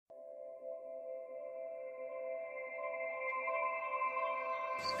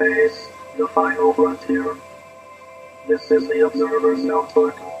Space, the final frontier. This is the Observer's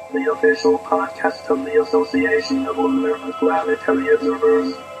Notebook, the official podcast of the Association of Lunar and Planetary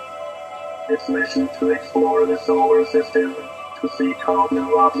Observers. Its mission to explore the solar system, to seek out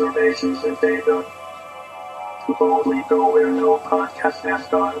new observations and data, to boldly go where no podcast has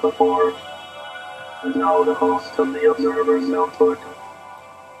gone before. And now the host of the Observer's Notebook,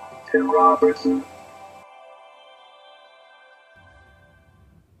 Tim Robertson.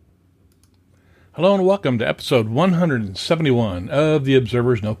 Hello and welcome to episode 171 of the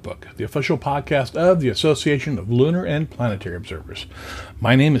Observer's Notebook, the official podcast of the Association of Lunar and Planetary Observers.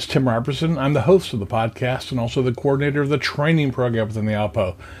 My name is Tim Robertson. I'm the host of the podcast and also the coordinator of the training program within the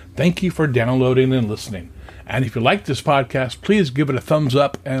ALPO. Thank you for downloading and listening. And if you like this podcast, please give it a thumbs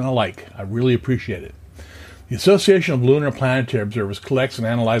up and a like. I really appreciate it. The Association of Lunar and Planetary Observers collects and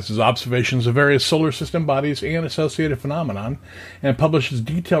analyzes observations of various solar system bodies and associated phenomenon, and publishes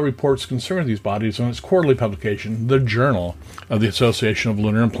detailed reports concerning these bodies on its quarterly publication, the Journal of the Association of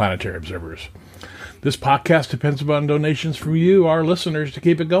Lunar and Planetary Observers. This podcast depends upon donations from you, our listeners, to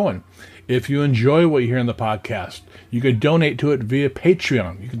keep it going. If you enjoy what you hear in the podcast, you can donate to it via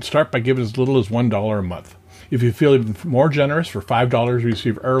Patreon. You can start by giving as little as $1 a month. If you feel even more generous, for $5, you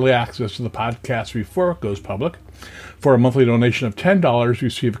receive early access to the podcast before it goes public. For a monthly donation of $10, you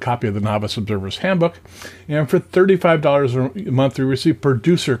receive a copy of the Novice Observer's Handbook. And for $35 a month, you receive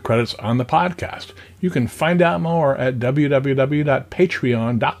producer credits on the podcast. You can find out more at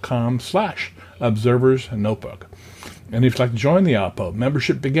www.patreon.com/observersnotebook. And if you'd like to join the ALPO,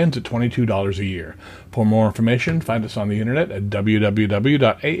 membership begins at $22 a year. For more information, find us on the internet at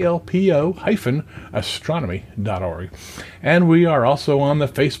www.alpo-astronomy.org. And we are also on the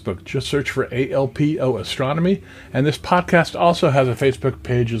Facebook. Just search for ALPO Astronomy. And this podcast also has a Facebook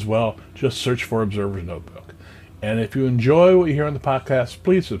page as well. Just search for Observer's Notebook. And if you enjoy what you hear on the podcast,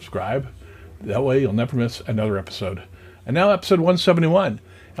 please subscribe. That way you'll never miss another episode. And now episode 171.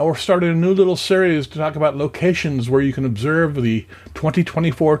 And we're starting a new little series to talk about locations where you can observe the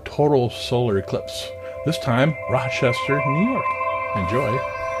 2024 Total Solar Eclipse. This time, Rochester, New York. Enjoy.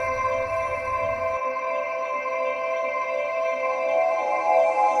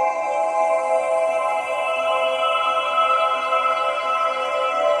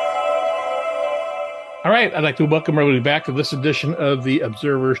 All right, I'd like to welcome everybody back to this edition of the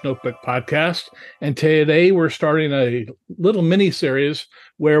Observer's Notebook podcast. And today we're starting a little mini-series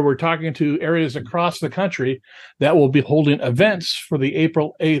where we're talking to areas across the country that will be holding events for the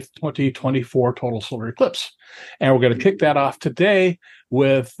April 8th, 2024 Total Solar Eclipse. And we're going to kick that off today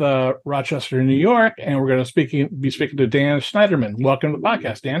with Rochester, New York, and we're going to be speaking to Dan Schneiderman. Welcome to the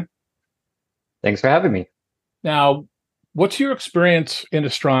podcast, Dan. Thanks for having me. Now, what's your experience in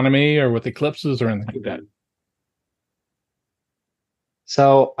astronomy or with eclipses or anything like that?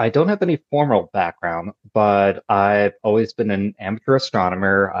 So I don't have any formal background, but I've always been an amateur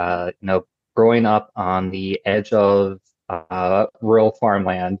astronomer. Growing up on the edge of rural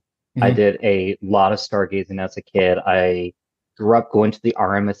farmland, I did a lot of stargazing as a kid. I grew up going to the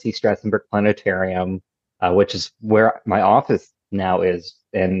RMSC Strassenberg Planetarium, which is where my office now is,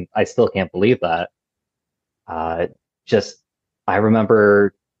 and I still can't believe that. I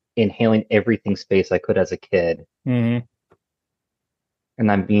remember inhaling everything space I could as a kid. Mm-hmm. And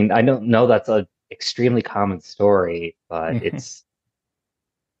I don't know that's an extremely common story, but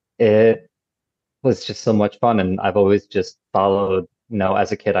it was just so much fun. And I've always just followed,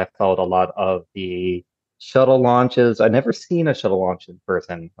 as a kid, I followed a lot of the shuttle launches. I've never seen a shuttle launch in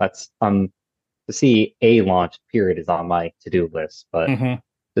person. That's, to see a launch, period, is on my to-do list, but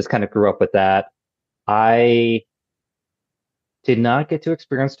just kind of grew up with that. I did not get to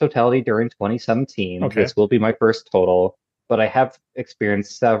experience totality during 2017. Okay. This will be my first total, but I have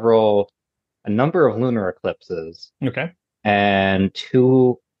experienced a number of lunar eclipses. Okay. And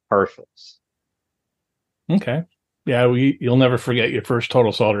 2 partials. Okay. Yeah, you'll never forget your first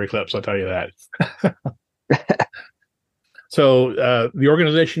total solar eclipse, I'll tell you that. So the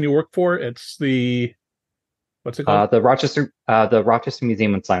organization you work for, it's what's it called? The Rochester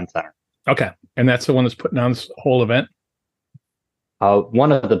Museum and Science Center. Okay. And that's the one that's putting on this whole event?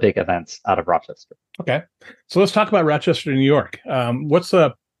 One of the big events out of Rochester. Okay. So let's talk about Rochester, New York. What's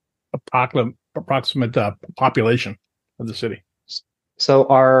the approximate population of the city?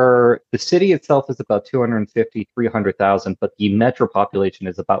 So the city itself is about 250, 300,000, but the metro population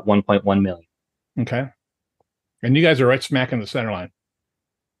is about 1.1 million. Okay. And you guys are right smack in the center line.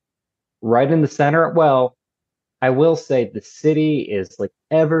 Right in the center. Well, I will say the city is like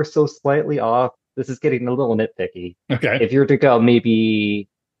ever so slightly off. This is getting a little nitpicky. Okay. If you were to go maybe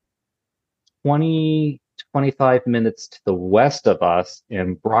 20, 25 minutes to the west of us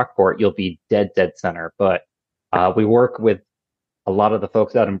in Brockport, you'll be dead center. But we work with a lot of the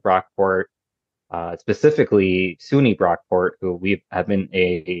folks out in Brockport, specifically SUNY Brockport, who we have been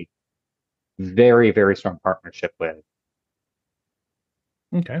a very, very strong partnership with.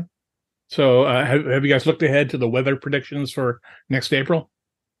 Okay. So have you guys looked ahead to the weather predictions for next April?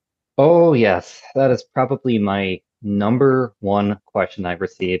 Oh, yes. That is probably my number one question I've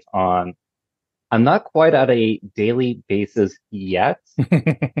received on. I'm not quite at a daily basis yet,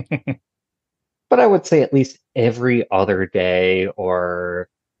 but I would say at least every other day, or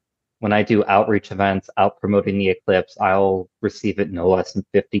when I do outreach events out promoting the eclipse, I'll receive it no less than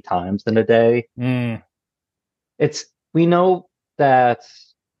 50 times in a day. Mm. We know that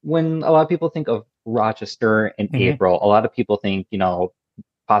when a lot of people think of Rochester in April, a lot of people think,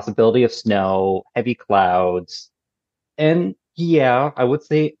 possibility of snow, heavy clouds. And yeah, I would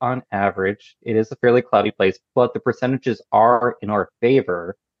say on average, it is a fairly cloudy place, but the percentages are in our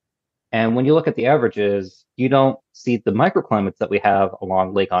favor. And when you look at the averages, you don't see the microclimates that we have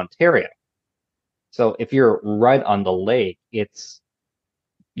along Lake Ontario. So if you're right on the lake,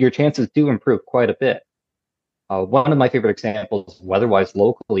 your chances do improve quite a bit. One of my favorite examples, weather-wise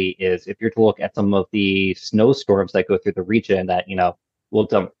locally, is if you're to look at some of the snowstorms that go through the region that, will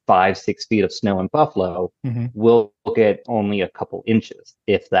dump 5-6 feet of snow in Buffalo, we'll get only a couple inches,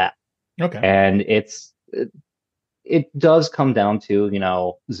 if that. Okay. And it does come down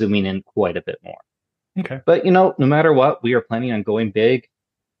to, zooming in quite a bit more. Okay. But, no matter what, we are planning on going big,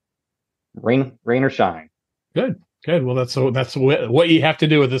 rain or shine. Good. Well, that's what you have to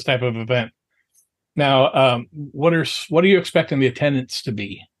do with this type of event. Now, what are you expecting the attendance to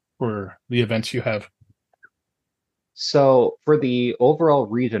be for the events you have? So for the overall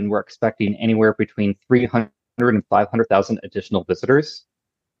region, we're expecting anywhere between 300 and 500,000 additional visitors.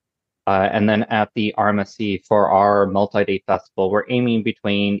 And then at the RMSC for our multi-day festival, we're aiming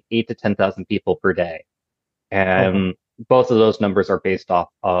between 8 to 10,000 people per day. And both of those numbers are based off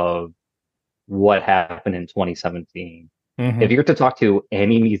of what happened in 2017. If you were to talk to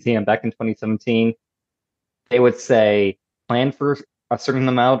any museum back in 2017, they would say plan for a certain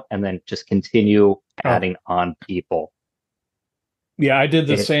amount and then just continue adding on people. Yeah, I did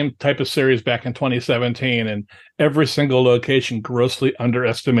the same type of series back in 2017, and every single location grossly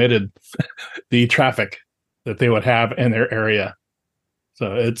underestimated the traffic that they would have in their area.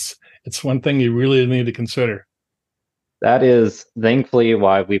 So it's one thing you really need to consider. That is thankfully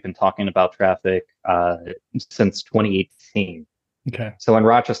why we've been talking about traffic since 2018. Okay. So in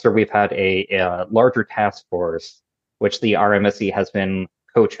Rochester, we've had a larger task force, which the RMSC has been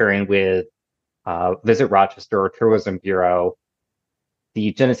co-chairing with Visit Rochester Tourism Bureau,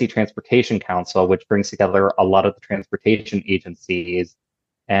 the Genesee Transportation Council, which brings together a lot of the transportation agencies,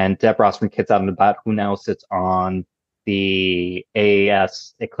 and Deb Ross from Kids Out and About, who now sits on the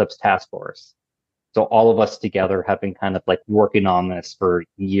AAS Eclipse Task Force. So all of us together have been kind of like working on this for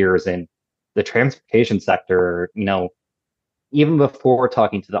years. And the transportation sector, even before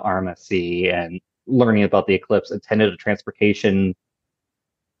talking to the RMSC and learning about the eclipse, attended a transportation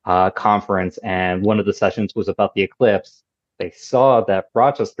conference. And one of the sessions was about the eclipse. They saw that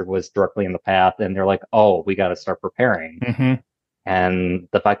Rochester was directly in the path, and they're like, oh, we got to start preparing. And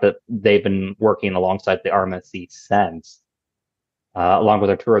the fact that they've been working alongside the RMSC since, along with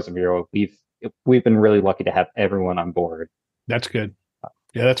our tourism bureau, we've been really lucky to have everyone on board. That's good.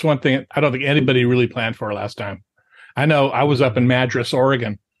 Yeah, that's one thing I don't think anybody really planned for last time. I know I was up in Madras,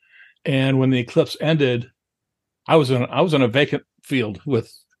 Oregon, and when the eclipse ended, I was in a vacant field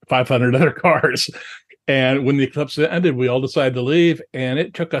with 500 other cars. And when the eclipse ended, we all decided to leave, and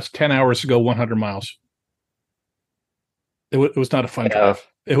it took us 10 hours to go 100 miles. It was not a fun drive.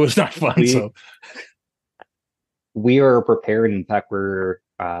 It was not fun. We are prepared. In fact, we're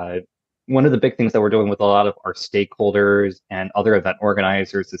one of the big things that we're doing with a lot of our stakeholders and other event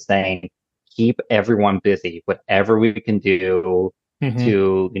organizers is saying, keep everyone busy, whatever we can do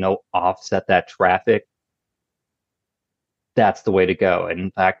to, offset that traffic. That's the way to go. And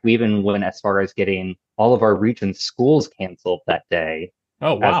in fact, we even went as far as getting all of our region schools canceled that day.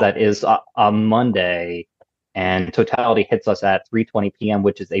 Oh, wow. As that is on Monday. And totality hits us at 3:20 p.m.,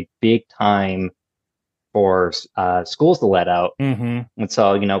 which is a big time for schools to let out. And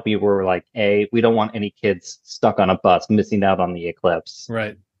so, we were like, A, we don't want any kids stuck on a bus missing out on the eclipse.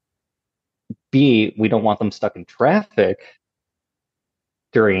 Right. B, we don't want them stuck in traffic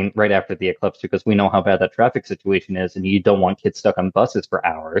right after the eclipse, because we know how bad that traffic situation is, and you don't want kids stuck on buses for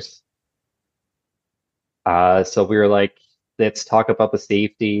hours. So we were like, let's talk about the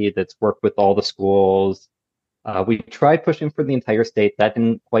safety, let's work with all the schools. We tried pushing for the entire state. That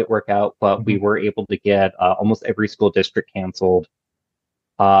didn't quite work out, but we Mhm. were able to get almost every school district canceled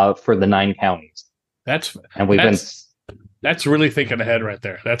for the 9 counties. That's And that's really thinking ahead right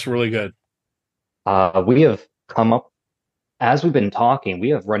there. That's really good. we have come up, as we've been talking, we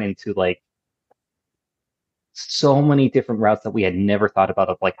have run into like so many different routes that we had never thought about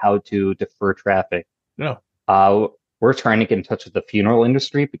of like how to defer traffic. No. Uh, we're trying to get in touch with the funeral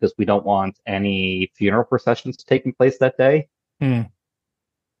industry because we don't want any funeral processions taking place that day. Hmm.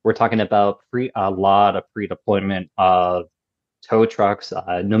 We're talking about a lot of pre-deployment of tow trucks.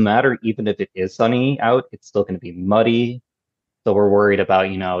 No matter, even if it is sunny out, it's still going to be muddy. So we're worried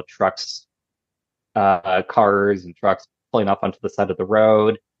about, trucks, cars and trucks pulling up onto the side of the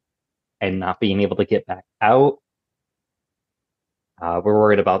road and not being able to get back out. We're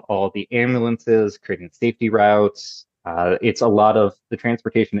worried about all the ambulances, creating safety routes. It's a lot of the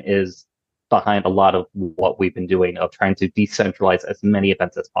transportation is behind a lot of what we've been doing of trying to decentralize as many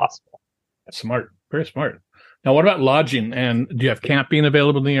events as possible. That's smart. Very smart. Now, what about lodging? And do you have camping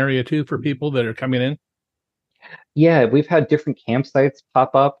available in the area too for people that are coming in? Yeah, we've had different campsites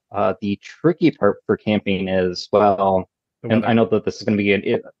pop up. The tricky part for camping is, well, The and I weather. know that this is going to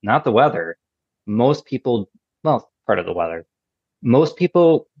be not the weather. Most people, well, part of the weather. Most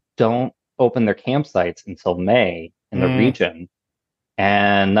people don't open their campsites until May in the Mm. region,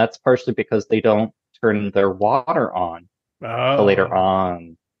 and that's partially because they don't turn their water on till later Oh,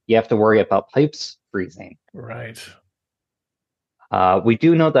 on. You have to worry about pipes freezing. right. We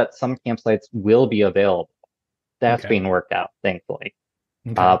do know that some campsites will be available. That's Okay. being worked out, thankfully.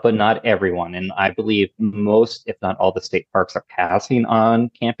 Okay. But not everyone. And I believe most, if not all, the state parks are passing on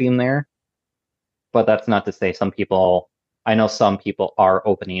camping there. But that's not to say I know some people are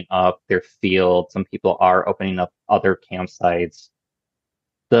opening up their field. Some people are opening up other campsites.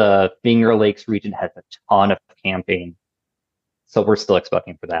 The Finger Lakes region has a ton of camping. So we're still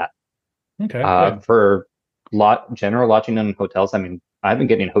expecting for that. Okay. Good. For general lodging and hotels, I mean, I've been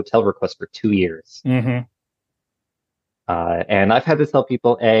getting hotel requests for 2 years. Mm-hmm. And I've had to tell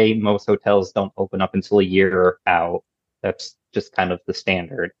people, A, most hotels don't open up until a year out. That's just kind of the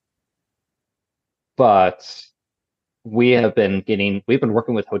standard. But we've been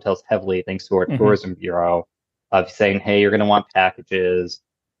working with hotels heavily thanks to our Mm-hmm. tourism bureau of saying, hey, you're going to want packages.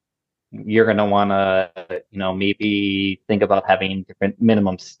 You're going to want to, maybe think about having different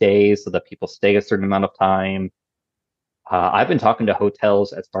minimum stays so that people stay a certain amount of time. I've been talking to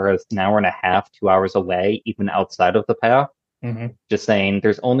hotels as far as an hour and a half, 2 hours away, even outside of the path, Mm-hmm. just saying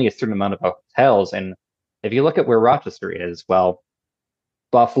there's only a certain amount of hotels. And if you look at where Rochester is, well,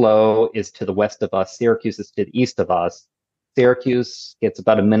 Buffalo is to the west of us, Syracuse is to the east of us. Syracuse gets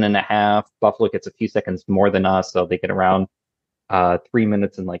about a minute and a half. Buffalo gets a few seconds more than us, so they get around 3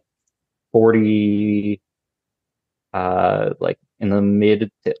 minutes and like 40, like in the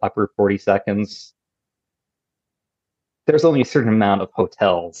mid to upper 40 seconds. There's only a certain amount of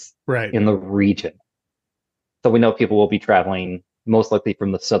hotels Right. in the region. So we know people will be traveling most likely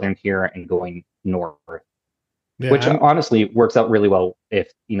from the southern tier and going north, Yeah. which honestly works out really well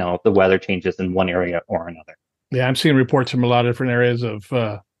if, the weather changes in one area or another. I'm seeing reports from a lot of different areas of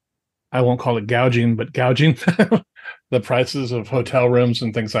I won't call it gouging, but gouging the prices of hotel rooms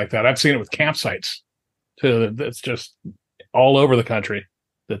and things like that. I've seen it with campsites too. That's just all over the country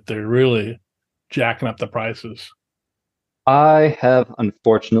that they're really jacking up the prices. I have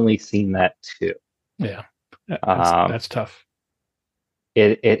unfortunately seen that too. Yeah. That's Um, that's tough.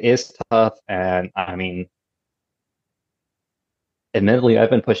 it is tough, and I mean, admittedly, I've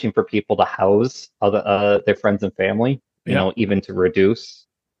been pushing for people to house their friends and family, Yeah. even to reduce.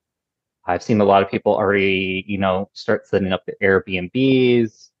 I've seen a lot of people already, start setting up the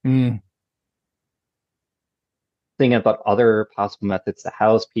Airbnbs, Mm. thinking about other possible methods to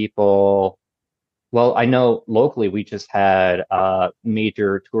house people. Well, I know locally we just had a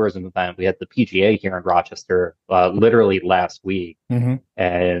major tourism event. We had the PGA here in Rochester, literally last week, Hmm.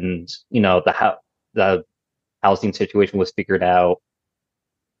 and the housing situation was figured out.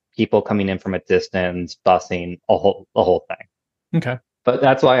 People coming in from a distance, busing, the whole thing. Okay. But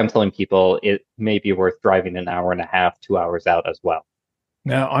that's why I'm telling people it may be worth driving an hour and a half, 2 hours out as well.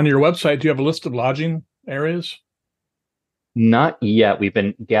 Now, on your website, do you have a list of lodging areas? Not yet. We've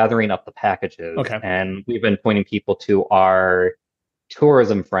been gathering up the packages Okay. and we've been pointing people to our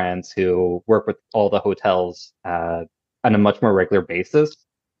tourism friends who work with all the hotels on a much more regular basis.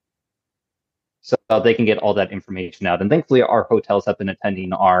 So they can get all that information out. And thankfully, our hotels have been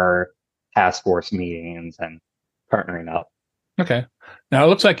attending our task force meetings and partnering up. Okay. Now it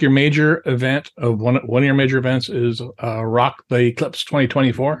looks like your major event of one of your major events is Rock the Eclipse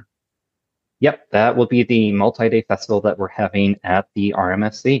 2024. Yep, that will be the multi-day festival that we're having at the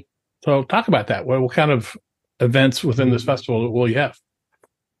RMSC. So talk about that. What kind of events within this festival will you have?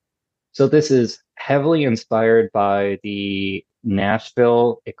 So this is heavily inspired by the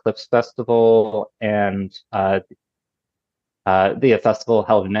Nashville Eclipse Festival and the festival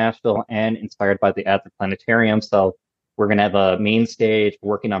held in Nashville and inspired by the Adler Planetarium. So we're going to have a main stage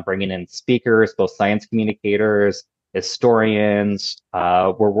working on bringing in speakers, both science communicators, historians.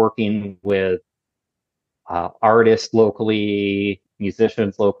 We're working with artists locally,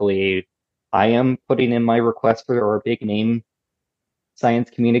 musicians locally. I am putting in my request for our big name science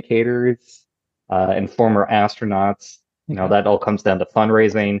communicators and former astronauts. You know, that all comes down to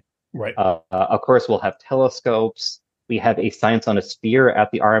fundraising. Right. Of course, we'll have telescopes. We have a Science on a Sphere at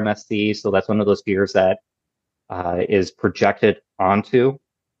the RMSC, so that's one of those spheres that is projected onto.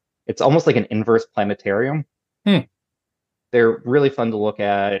 It's almost like an inverse planetarium. They're really fun to look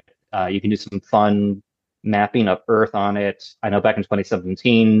at. You can do some fun mapping of Earth on it. I know back in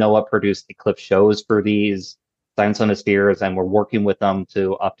 2017, NOAA produced eclipse shows for these Science on a Spheres, and we're working with them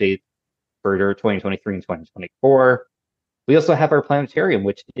to update for 2023 and 2024. We also have our planetarium,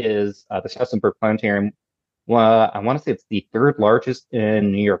 which is the Schneiderman Planetarium. I want to say it's the third largest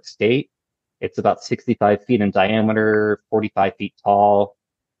in New York State. It's about 65 feet in diameter, 45 feet tall.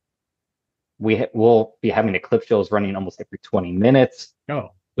 We'll be having eclipse shows running almost every 20 minutes. Oh.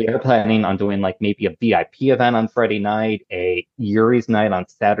 We are planning on doing like maybe a VIP event on Friday night, a Yuri's night on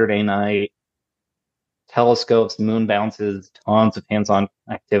Saturday night, telescopes, moon bounces, tons of hands-on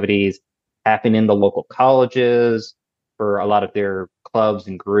activities happening in the local colleges for a lot of their clubs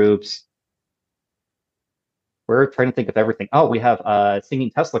and groups. We're trying to think of everything. Oh, we have singing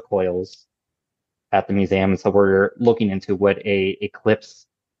Tesla coils at the museum, so we're looking into what a eclipse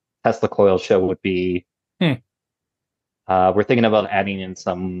Tesla coil show would be. We're thinking about adding in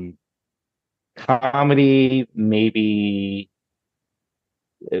some comedy, maybe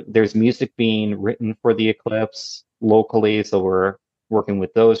there's music being written for the eclipse locally, so we're working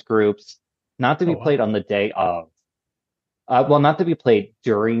with those groups. Not to be played on the day of. Well, not to be played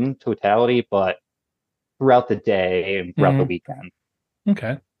during totality, but throughout the day and throughout the weekend.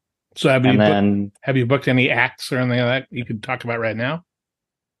 Okay. So have you booked any acts or anything like that you could talk about right now?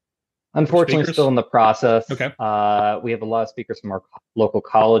 Unfortunately, still in the process. Okay. We have a lot of speakers from our local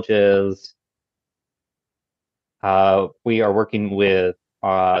colleges. We are working with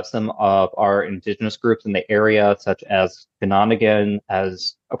some of our indigenous groups in the area, such as Ganonigan,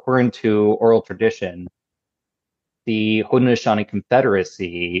 as according to oral tradition, the Haudenosaunee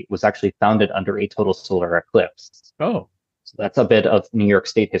Confederacy was actually founded under a total solar eclipse. Oh. So that's a bit of New York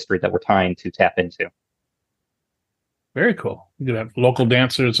State history that we're trying to tap into. Very cool. You could have local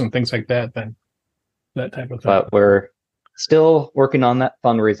dancers and things like that, then that type of thing. But we're still working on that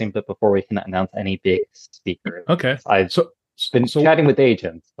fundraising bit before we can announce any big speakers. Okay. I've been chatting with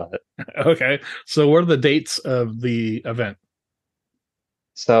agents, but okay. So what are the dates of the event?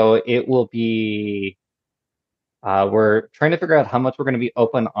 So it will be we're trying to figure out how much we're going to be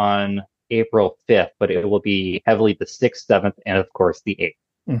open on April 5th, but it will be heavily the 6th, 7th, and of course the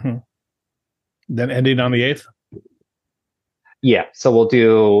 8th. Then ending on the 8th? Yeah, so we'll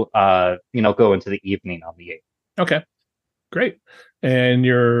do, go into the evening on the 8th. Okay, great. And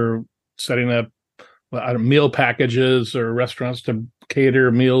you're setting up meal packages or restaurants to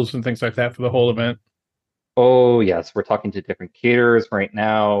cater meals and things like that for the whole event? Oh, yes. We're talking to different caterers right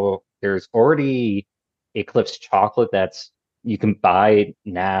now. There's already Eclipse chocolate that's you can buy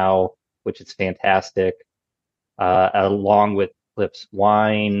now, which is fantastic. Along with Eclipse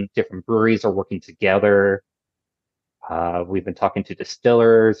wine, different breweries are working together. We've been talking to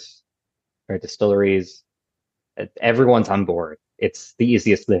distilleries. Everyone's on board. It's the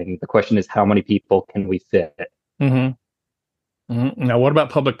easiest thing. The question is, how many people can we fit? Now, what about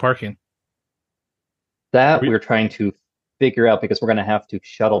public parking? That we're trying to figure out because we're going to have to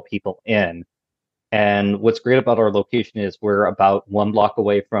shuttle people in. And what's great about our location is we're about 1 block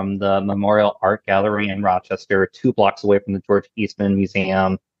away from the Memorial Art Gallery in Rochester, 2 blocks away from the George Eastman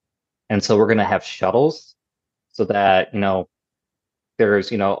Museum. And so we're going to have shuttles so that,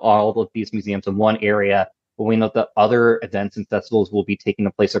 there's, all of these museums in one area. But we know that other events and festivals will be taking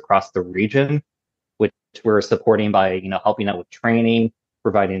place across the region, which we're supporting by, helping out with training,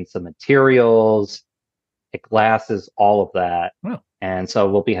 providing some materials, glasses, all of that. Wow. And so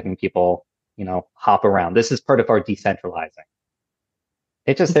we'll be having people, hop around. This is part of our decentralizing.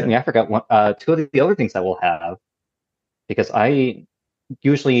 It just hit me. I forgot 2 of the other things that we'll have, because I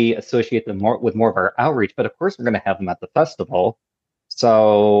usually associate them with more of our outreach, but of course we're going to have them at the festival.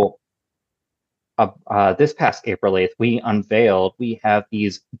 So this past April 8th, we have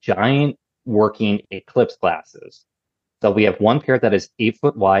these giant working eclipse glasses. So we have one pair that is 8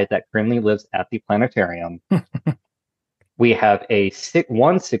 foot wide that currently lives at the planetarium. We have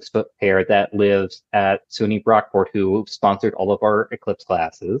one 6 foot pair that lives at SUNY Brockport, who sponsored all of our eclipse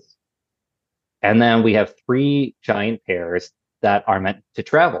glasses. And then we have 3 giant pairs that are meant to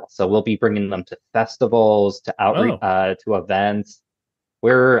travel. So we'll be bringing them to festivals, to outreach, to events.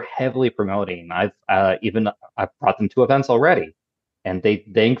 We're heavily promoting. I've brought them to events already, and they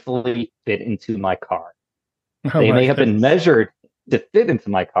thankfully fit into my car. They may have been measured to fit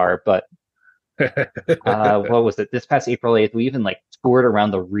into my car, but what was it? This past April 8th, we even toured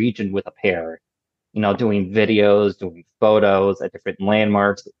around the region with a pair, doing videos, doing photos at different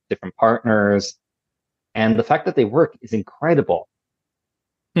landmarks, different partners. And the fact that they work is incredible.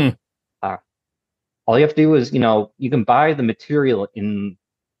 All you have to do is, you can buy the material in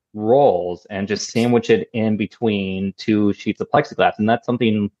rolls and just sandwich it in between 2 sheets of plexiglass. And that's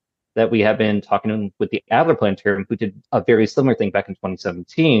something that we have been talking with the Adler Planetarium, who did a very similar thing back in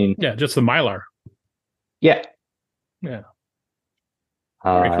 2017. Yeah, just the Mylar. Yeah. Yeah.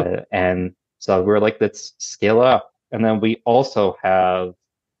 Cool. And so we're like, let's scale up. And then we also have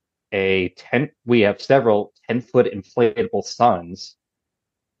several 10-foot inflatable suns.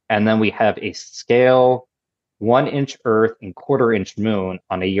 And then we have a scale 1-inch Earth and 1/4-inch moon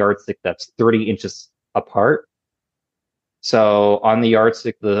on a yardstick that's 30 inches apart. So on the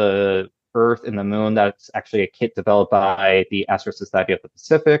yardstick, the Earth and the moon, that's actually a kit developed by the Astro Society of the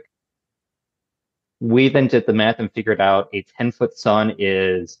Pacific. We then did the math and figured out a 10-foot sun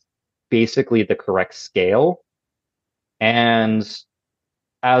is basically the correct scale. And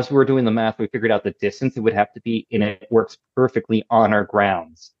as we were doing the math, we figured out the distance it would have to be, and it works perfectly on our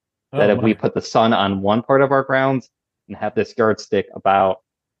grounds. If we put the sun on one part of our grounds and have this yardstick about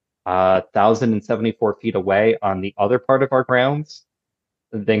 1,074 feet away on the other part of our grounds,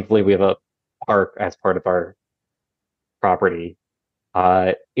 thankfully we have a park as part of our property.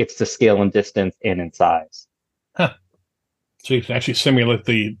 It's to scale in distance and in size. Huh. So you can actually simulate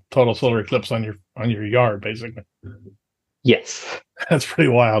the total solar eclipse on your yard, basically. Yes. That's pretty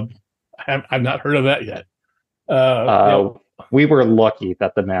wild. I've not heard of that yet. We were lucky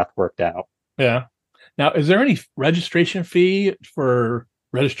that the math worked out. Yeah. Now, is there any registration fee for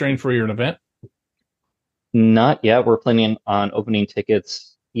registering for your event? Not yet. We're planning on opening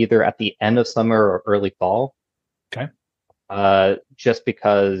tickets either at the end of summer or early fall. Okay. Just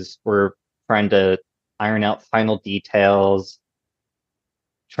because we're trying to iron out final details,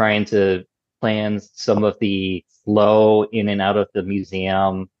 trying to plan some of the flow in and out of the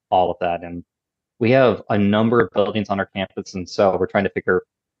museum, all of that. And we have a number of buildings on our campus, and so we're trying to figure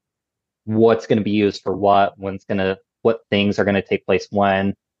what's going to be used for what things are going to take place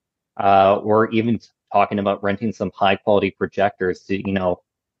when. We're even talking about renting some high quality projectors to,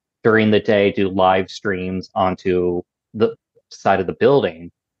 during the day do live streams onto the side of the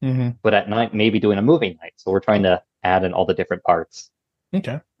building, but at night maybe doing a movie night. So we're trying to add in all the different parts.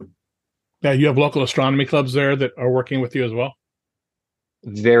 Okay. Yeah, you have local astronomy clubs there that are working with you as well?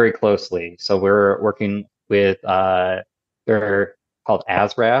 Very closely. So we're working with, they're called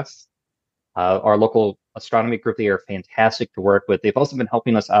ASRAS. Our local astronomy group, they are fantastic to work with. They've also been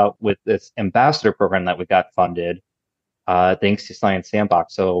helping us out with this ambassador program that we got funded, thanks to Science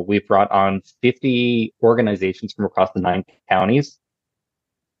Sandbox. So we've brought on 50 organizations from across the 9 counties.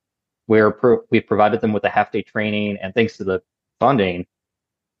 We've provided them with a half-day training, and thanks to the funding,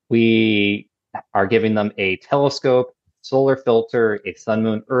 we are giving them a telescope, solar filter, a sun,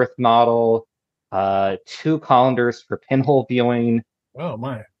 moon, earth model, 2 colanders for pinhole viewing. Oh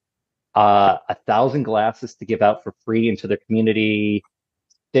my! 1,000 glasses to give out for free into the community,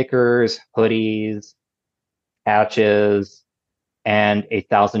 stickers, hoodies, patches, and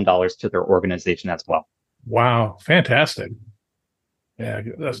 $1,000 to their organization as well. Wow, fantastic! Yeah,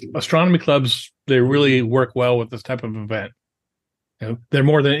 astronomy clubs, they really work well with this type of event. They're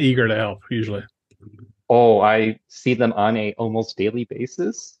more than eager to help usually. Oh, I see them on a almost daily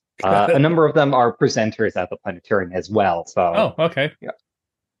basis. A number of them are presenters at the planetarium as well. So, oh, okay, yeah,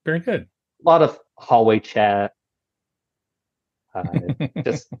 very good. A lot of hallway chat.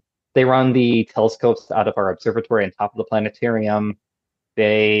 They run the telescopes out of our observatory on top of the planetarium.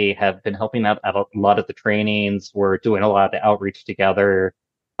 They have been helping out at a lot of the trainings. We're doing a lot of the outreach together,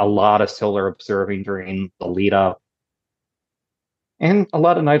 a lot of solar observing during the lead up, and a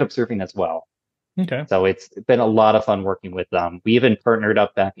lot of night observing as well. Okay. So it's been a lot of fun working with them. We even partnered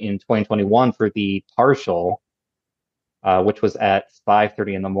up back in 2021 for the partial, which was at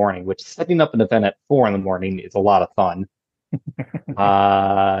 5:30 in the morning, which setting up an event at 4 in the morning is a lot of fun.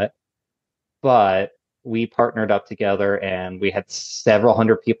 But we partnered up together, and we had several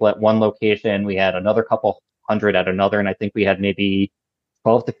hundred people at one location. We had another couple hundred at another, and I think we had maybe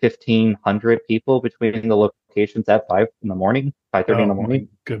 12 to 1,500 people between the locations at 5 in the morning, 5:30 in the Oh my morning.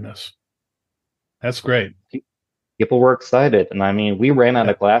 goodness. That's great. People were excited. And I mean, we ran out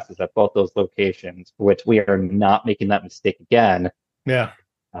Yeah. of glasses at both those locations, which we are not making that mistake again, Yeah.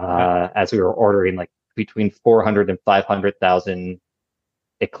 Yeah. as we were ordering like between 400 and 500,000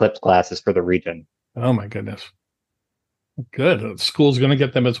 Eclipse glasses for the region. Oh my goodness. Good. The school's going to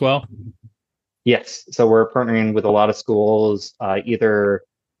get them as well. Yes. So we're partnering with a lot of schools, either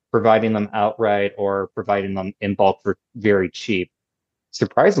providing them outright or providing them in bulk for very cheap.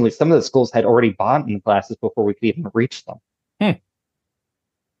 Surprisingly, some of the schools had already bought the glasses before we could even reach them.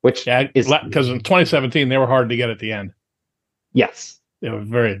 Which is because in 2017 they were hard to get at the end. Yes. They were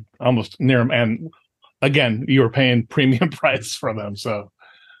very almost near them, and again, you were paying premium price for them. So,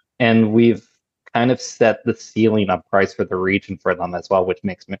 and we've kind of set the ceiling on price for the region for them as well, which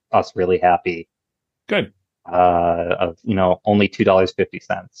makes us really happy. Good. Of only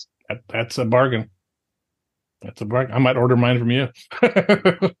 $2.50. That's a bargain. That's a bargain. I might order mine from you.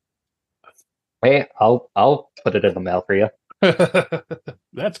 Hey, I'll put it in the mail for you.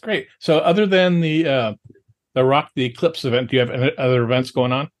 That's great. So, other than the Rock the Eclipse event, do you have any other events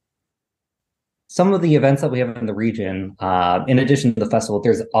going on? Some of the events that we have in the region, in addition to the festival,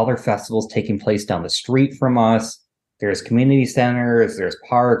 there's other festivals taking place down the street from us. There's community centers, there's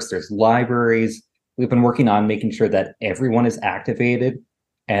parks, there's libraries. We've been working on making sure that everyone is activated,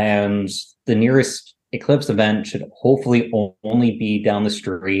 and the nearest Eclipse event should hopefully only be down the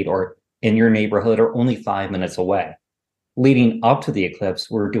street or in your neighborhood or only 5 minutes away. Leading up to the Eclipse,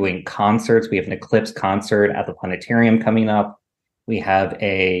 we're doing concerts. We have an Eclipse concert at the planetarium coming up. We have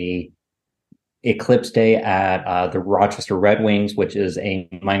a Eclipse Day at the Rochester Red Wings, which is a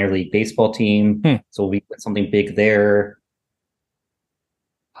minor league baseball team. So we'll be doing something big there.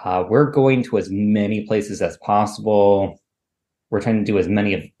 We're going to as many places as possible. We're trying to do as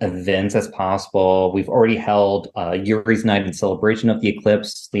many events as possible. We've already held Yuri's Night in celebration of the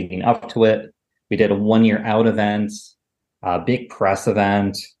eclipse leading up to it. We did a 1 year out event, a big press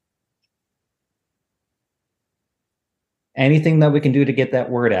event. Anything that we can do to get that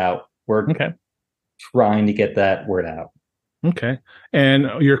word out, we're trying to get that word out. Okay. And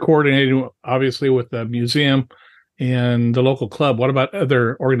you're coordinating, obviously, with the museum and the local club. What about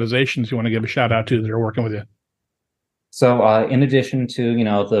other organizations you want to give a shout out to that are working with you? So in addition to,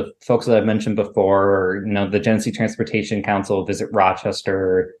 the folks that I've mentioned before, the Genesee Transportation Council, Visit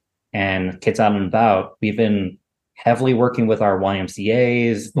Rochester, and Kids Out and About, we've been heavily working with our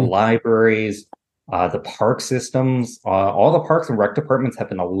YMCAs, the libraries, the park systems. All the parks and rec departments have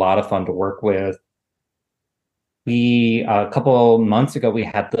been a lot of fun to work with. A couple months ago, we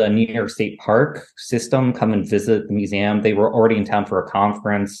had the New York State Park system come and visit the museum. They were already in town for a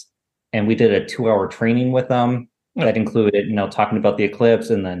conference, and we did a 2-hour training with them. That included, talking about the eclipse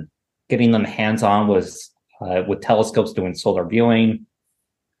and then getting them hands-on with telescopes doing solar viewing.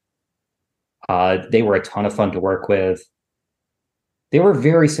 They were a ton of fun to work with. They were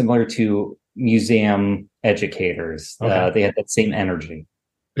very similar to museum educators. They had that same energy.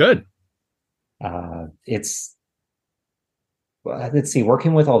 Good. Let's see,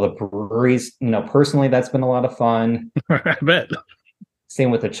 working with all the breweries, personally, that's been a lot of fun. I bet. Same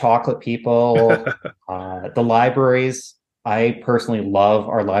with the chocolate people, the libraries. I personally love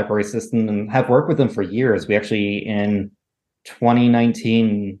our library system and have worked with them for years. We actually, in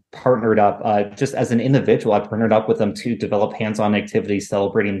 2019, partnered up, just as an individual, I partnered up with them to develop hands-on activities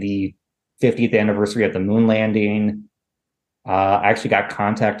celebrating the 50th anniversary of the moon landing. I actually got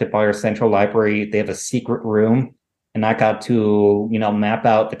contacted by our central library. They have a secret room, and I got to, map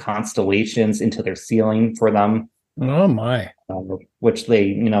out the constellations into their ceiling for them. Oh my! Which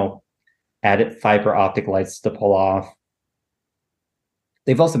they, added fiber optic lights to pull off.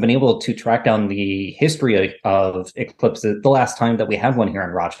 They've also been able to track down the history of eclipses. The last time that we had one here in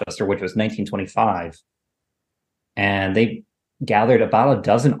Rochester, which was 1925, and they gathered about a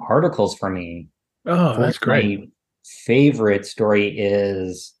dozen articles for me. Oh, that's great. My favorite story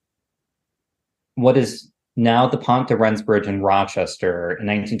is what is now the Pont de Rennes Bridge in Rochester in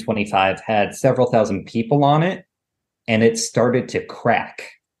 1925 had several thousand people on it, and it started to crack.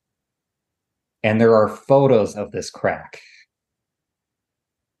 And there are photos of this crack.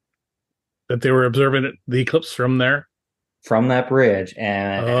 That they were observing the eclipse from there? From that bridge.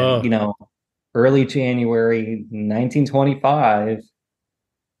 And, early January 1925,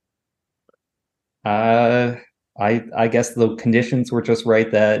 I guess the conditions were just right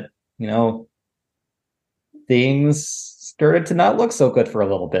that, things started to not look so good for a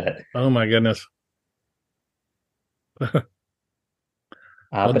little bit. Oh my goodness. Well,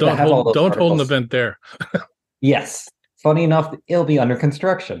 But to have all those don't hold an particles, event there. yes. Funny enough, it'll be under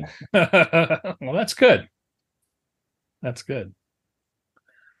construction. Well, that's good. That's good.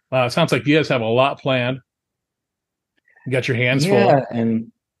 Wow, it sounds like you guys have a lot planned. You got your hands full. Yeah,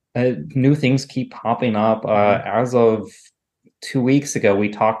 and new things keep popping up. As of 2 weeks ago, we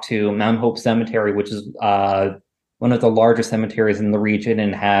talked to Mount Hope Cemetery, which is one of the largest cemeteries in the region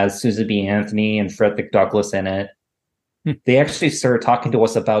and has Susan B. Anthony and Frederick Douglass in it. They actually started talking to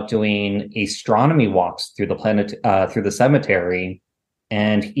us about doing astronomy walks through the planet, through the cemetery,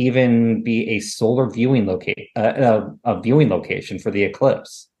 and even be a solar viewing location for the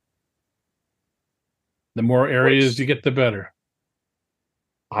eclipse. The more areas you get, the better.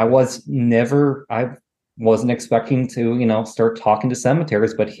 I wasn't expecting to, start talking to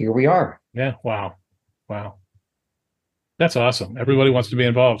cemeteries, but here we are. Yeah. Wow. That's awesome. Everybody wants to be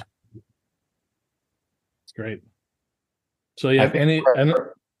involved. It's great. So you have any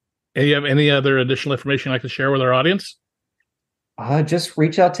other additional information you'd like to share with our audience? Just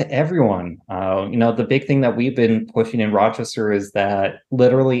reach out to everyone. The big thing that we've been pushing in Rochester is that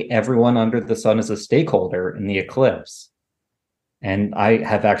literally everyone under the sun is a stakeholder in the eclipse. And I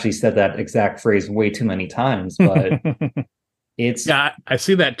have actually said that exact phrase way too many times, but it's... Yeah, I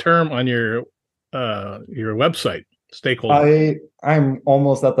see that term on your website, stakeholder. I'm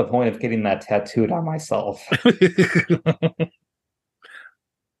almost at the point of getting that tattooed on myself.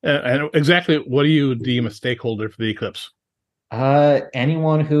 And exactly what do you deem a stakeholder for the eclipse?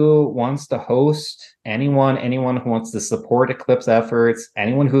 Anyone who wants to host, anyone who wants to support eclipse efforts,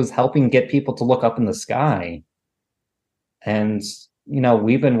 anyone who's helping get people to look up in the sky. And,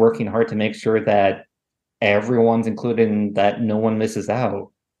 we've been working hard to make sure that everyone's included and that no one misses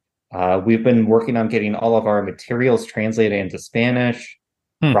out. We've been working on getting all of our materials translated into Spanish.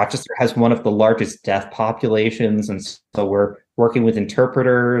 Rochester has one of the largest deaf populations, and so we're working with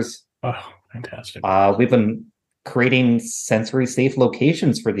interpreters. Oh, fantastic. We've been creating sensory safe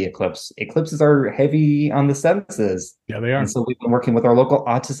locations for the eclipse. Eclipses are heavy on the senses. Yeah, they are. And so we've been working with our local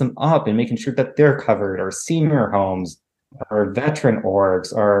Autism Up and making sure that they're covered, our senior homes, our veteran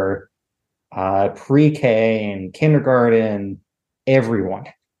orgs, our pre-K and kindergarten, everyone.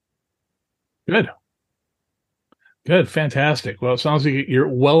 Good, fantastic. Well, it sounds like you're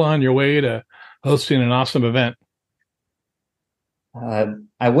well on your way to hosting an awesome event.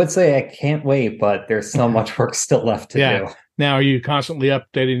 I would say I can't wait, but there's so much work still left to do. Now, are you constantly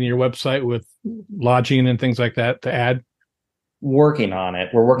updating your website with lodging and things like that to add? Working on it.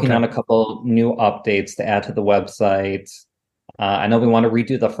 We're working on a couple new updates to add to the website. I know we want to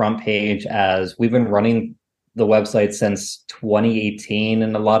redo the front page, as we've been running the website since 2018,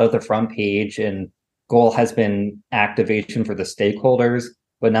 and a lot of the front page and goal has been activation for the stakeholders,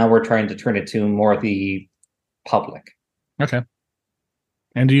 but now we're trying to turn it to more of the public. Okay.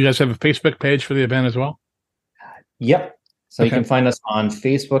 And do you guys have a Facebook page for the event as well? Yep. So you can find us on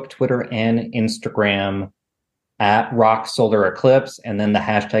Facebook, Twitter, and Instagram at Rock Solar Eclipse, and then the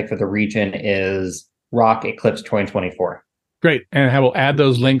hashtag for the region is Rock Eclipse 2024. Great. And I will add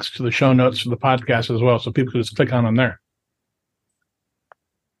those links to the show notes for the podcast as well, so people can just click on them there.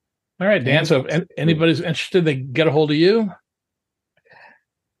 All right, Dan. So if anybody's interested, they can get a hold of you.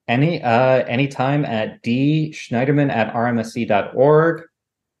 Anytime at dschneiderman@rmsc.org.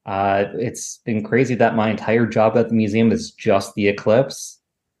 It's been crazy that my entire job at the museum is just the eclipse.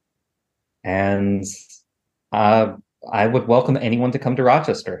 And I would welcome anyone to come to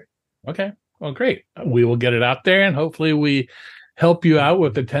Rochester. Okay. Well, great. We will get it out there, and hopefully we help you out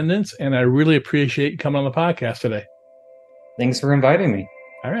with attendance. And I really appreciate you coming on the podcast today. Thanks for inviting me.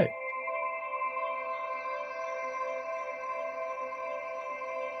 All right.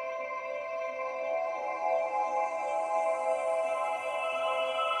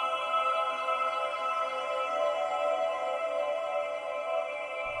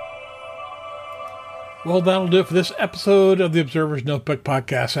 Well, that'll do it for this episode of the Observer's Notebook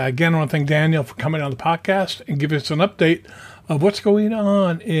podcast. I again want to thank Daniel for coming on the podcast and giving us an update of what's going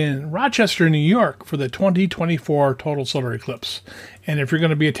on in Rochester, New York for the 2024 Total Solar Eclipse. And if you're going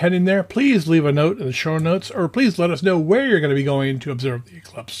to be attending there, please leave a note in the show notes, or please let us know where you're going to be going to observe the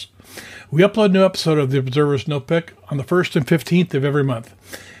eclipse. We upload a new episode of the Observer's Notebook on the 1st and 15th of every month.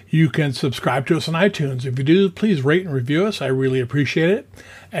 You can subscribe to us on iTunes. If you do, please rate and review us. I really appreciate it.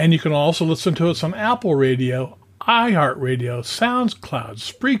 And you can also listen to us on ALPO Radio, iHeartRadio, Soundcloud,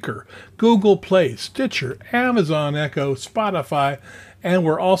 Spreaker, Google Play, Stitcher, Amazon Echo, Spotify, and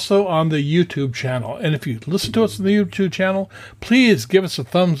we're also on the YouTube channel. And if you listen to us on the YouTube channel, please give us a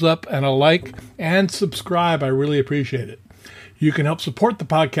thumbs up and a like and subscribe. I really appreciate it. You can help support the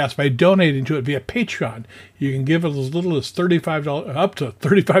podcast by donating to it via Patreon. You can give as little as $35, up to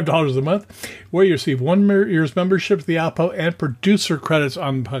 $35 a month, where you receive 1 year's membership to the ALPO and producer credits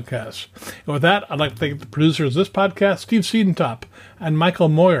on the podcast. And with that, I'd like to thank the producers of this podcast, Steve Siedentop and Michael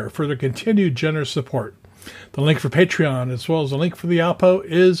Moyer, for their continued generous support. The link for Patreon, as well as the link for the ALPO,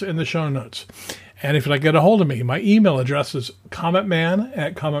 is in the show notes. And if you'd like to get a hold of me, my email address is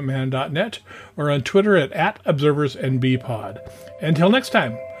commentman@commentman.net or on Twitter at @observersnbpod. Until next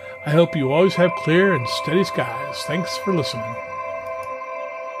time, I hope you always have clear and steady skies. Thanks for listening.